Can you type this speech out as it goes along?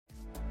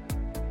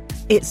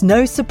It's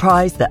no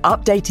surprise that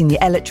updating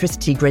the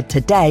electricity grid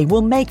today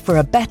will make for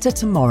a better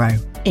tomorrow.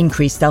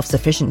 Increased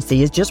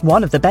self-sufficiency is just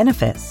one of the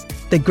benefits.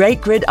 The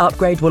Great Grid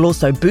Upgrade will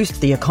also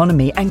boost the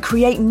economy and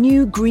create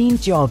new green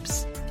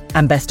jobs.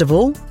 And best of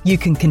all, you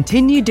can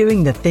continue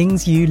doing the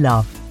things you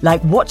love,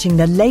 like watching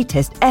the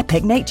latest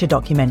epic nature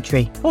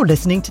documentary or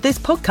listening to this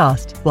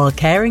podcast while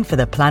caring for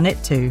the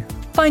planet too.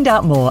 Find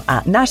out more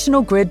at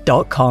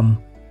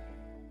nationalgrid.com.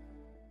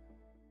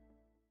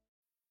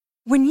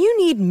 When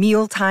you need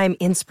mealtime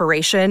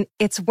inspiration,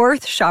 it's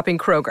worth shopping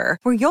Kroger,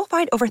 where you'll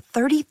find over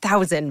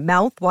 30,000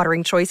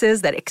 mouth-watering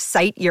choices that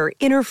excite your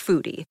inner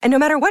foodie. And no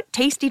matter what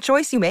tasty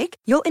choice you make,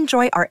 you'll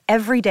enjoy our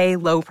everyday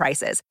low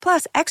prices,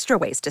 plus extra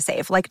ways to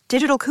save, like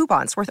digital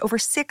coupons worth over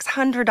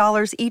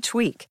 $600 each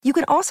week. You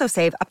can also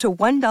save up to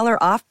 $1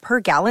 off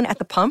per gallon at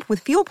the pump with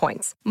fuel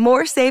points.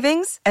 More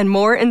savings and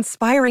more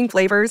inspiring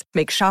flavors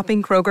make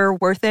shopping Kroger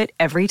worth it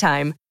every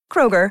time.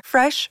 Kroger,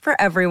 fresh for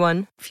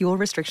everyone. Fuel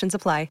restrictions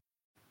apply.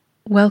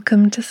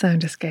 Welcome to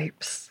Sound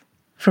Escapes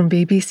from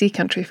BBC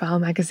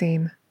Countryfile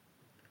magazine.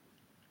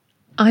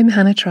 I'm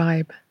Hannah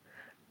Tribe,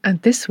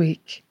 and this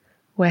week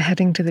we're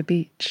heading to the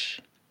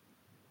beach.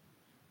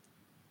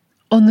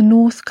 On the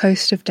north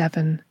coast of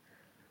Devon,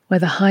 where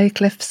the high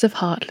cliffs of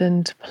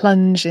Hartland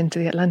plunge into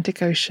the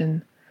Atlantic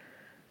Ocean,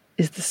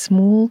 is the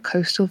small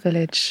coastal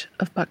village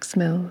of Bucks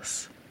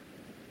Mills.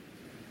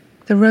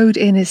 The road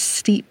in is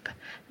steep,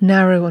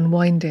 narrow and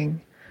winding,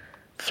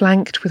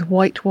 flanked with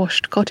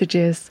whitewashed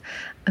cottages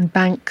and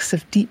banks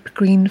of deep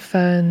green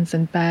ferns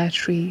and bare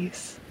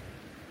trees.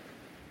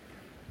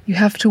 You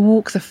have to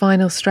walk the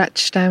final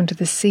stretch down to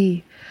the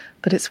sea,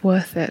 but it's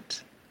worth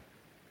it.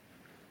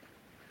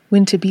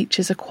 Winter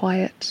beaches are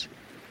quiet,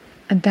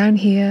 and down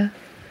here,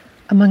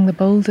 among the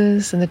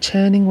boulders and the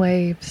churning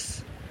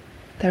waves,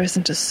 there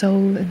isn't a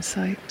soul in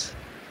sight.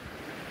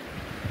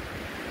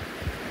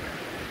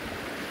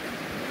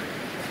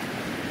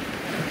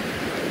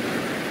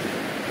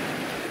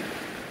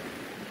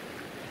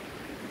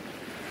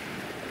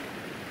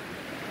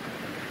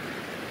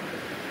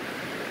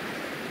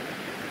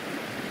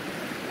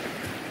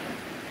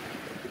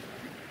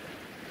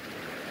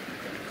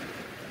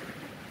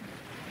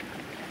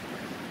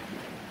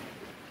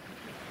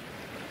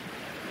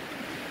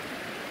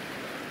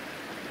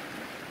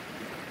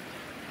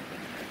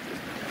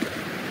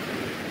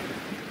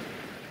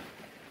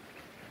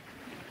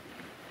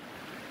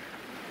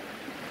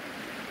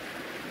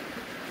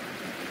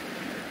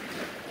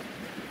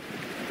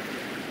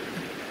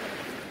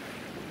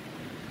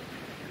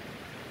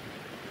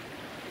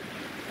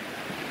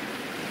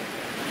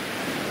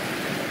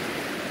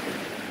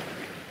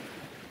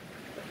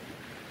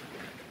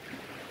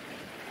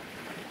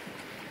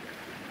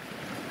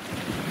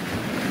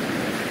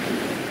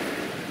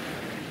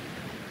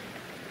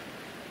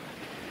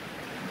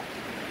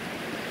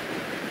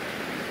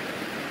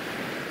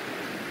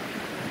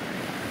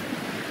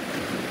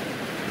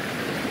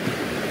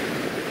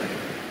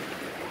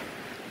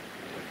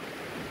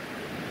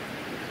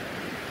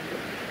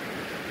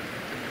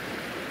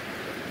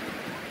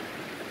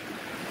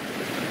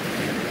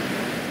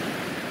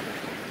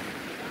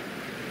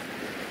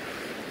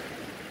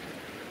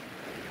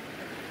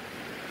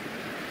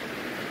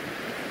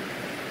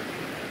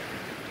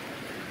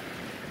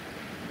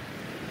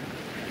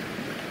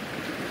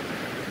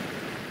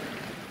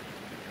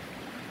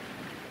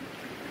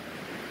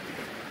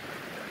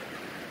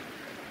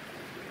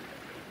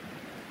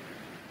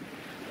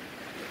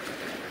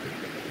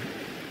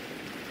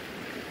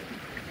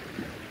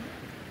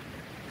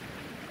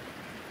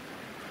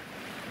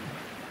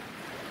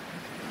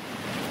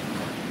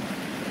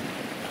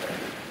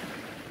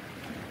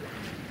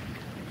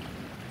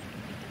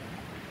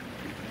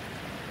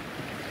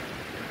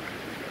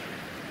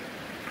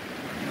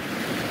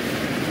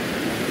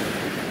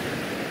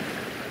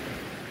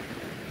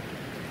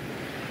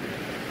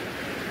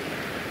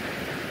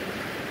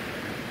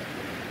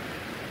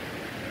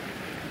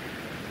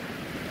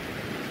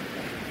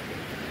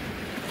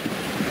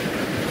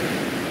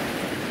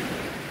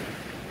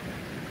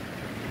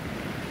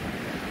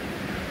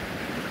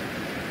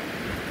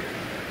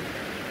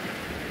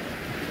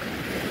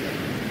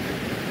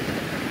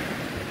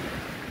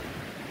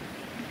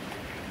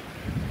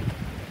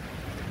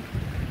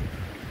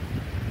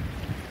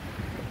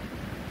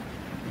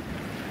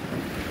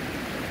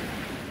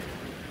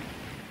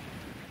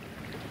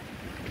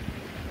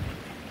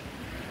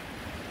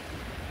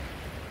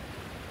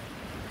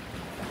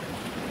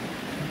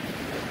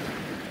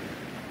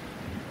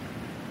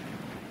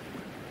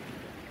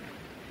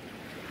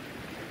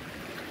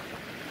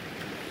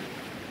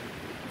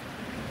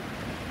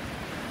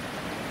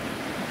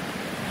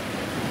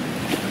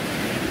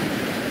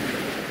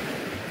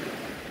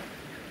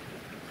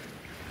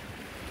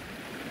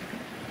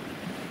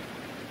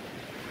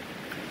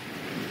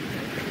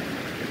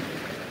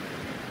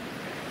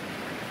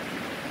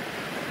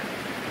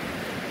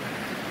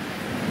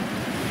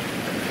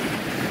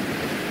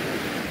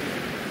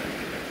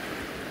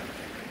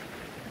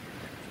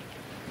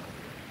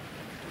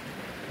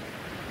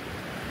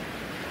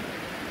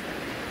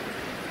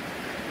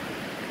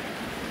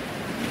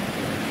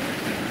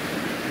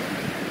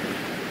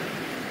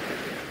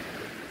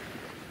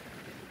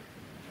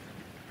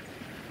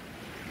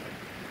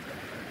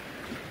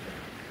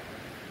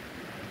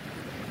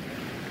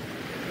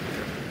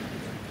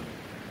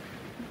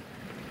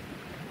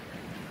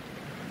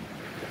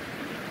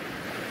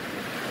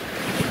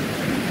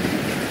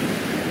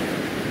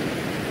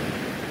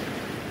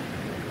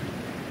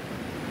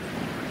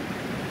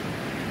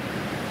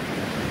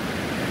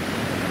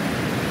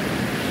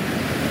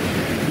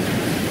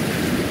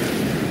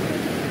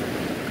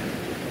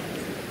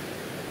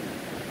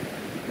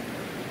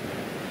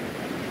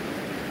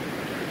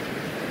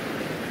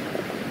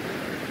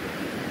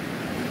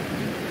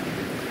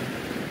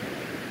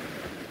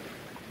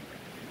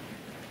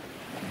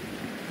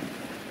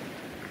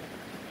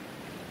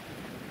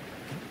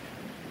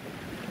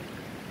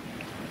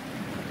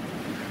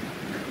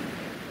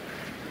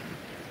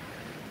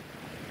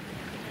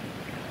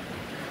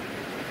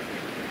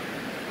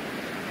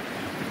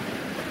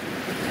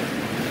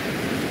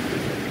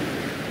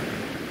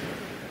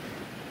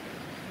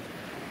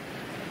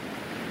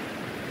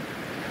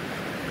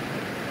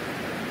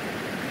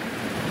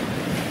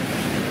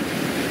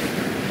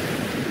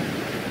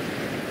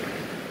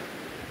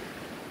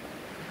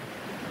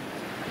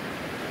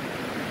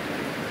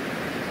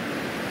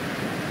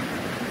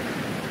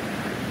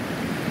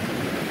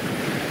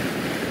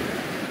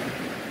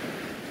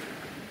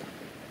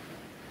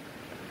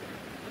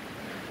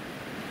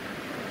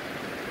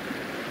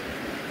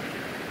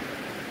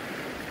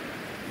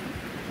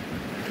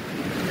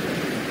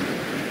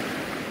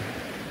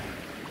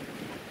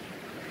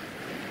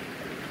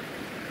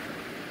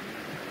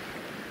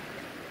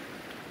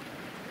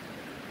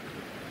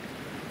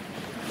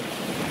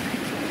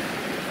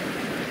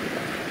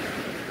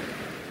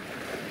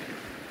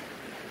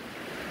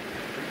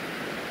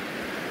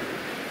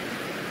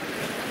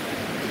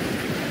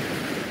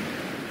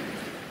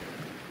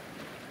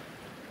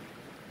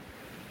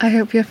 I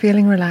hope you're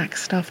feeling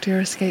relaxed after your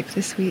escape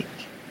this week.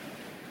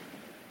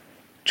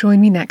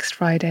 Join me next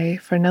Friday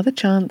for another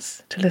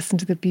chance to listen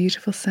to the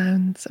beautiful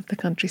sounds of the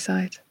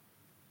countryside.